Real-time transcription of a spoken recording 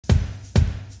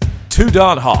too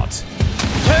darn hot.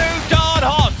 Too darn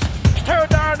hot. Too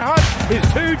darn hot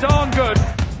is too darn good.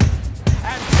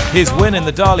 His win in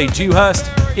the Darley Dewhurst,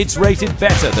 it's rated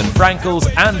better than Frankel's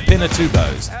and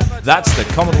Pinatubo's. That's the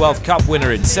Commonwealth Cup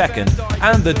winner in second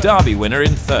and the Derby winner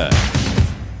in third.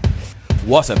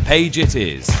 What a page it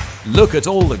is. Look at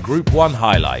all the Group 1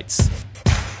 highlights.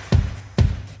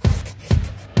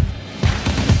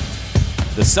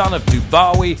 The son of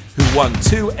Dubawi, who won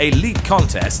 2 elite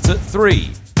contests at 3.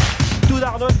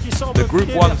 The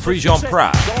Group 1 Prix Jean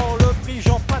Prat.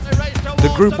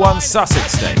 The Group 1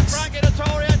 Sussex Stakes.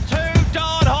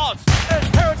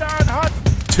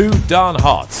 Too darn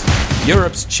hot.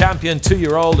 Europe's champion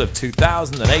 2-year-old of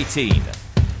 2018.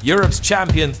 Europe's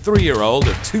champion 3-year-old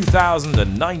of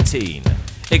 2019.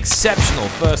 Exceptional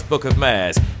first book of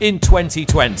mares in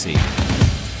 2020.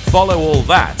 Follow all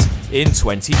that in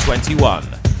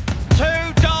 2021.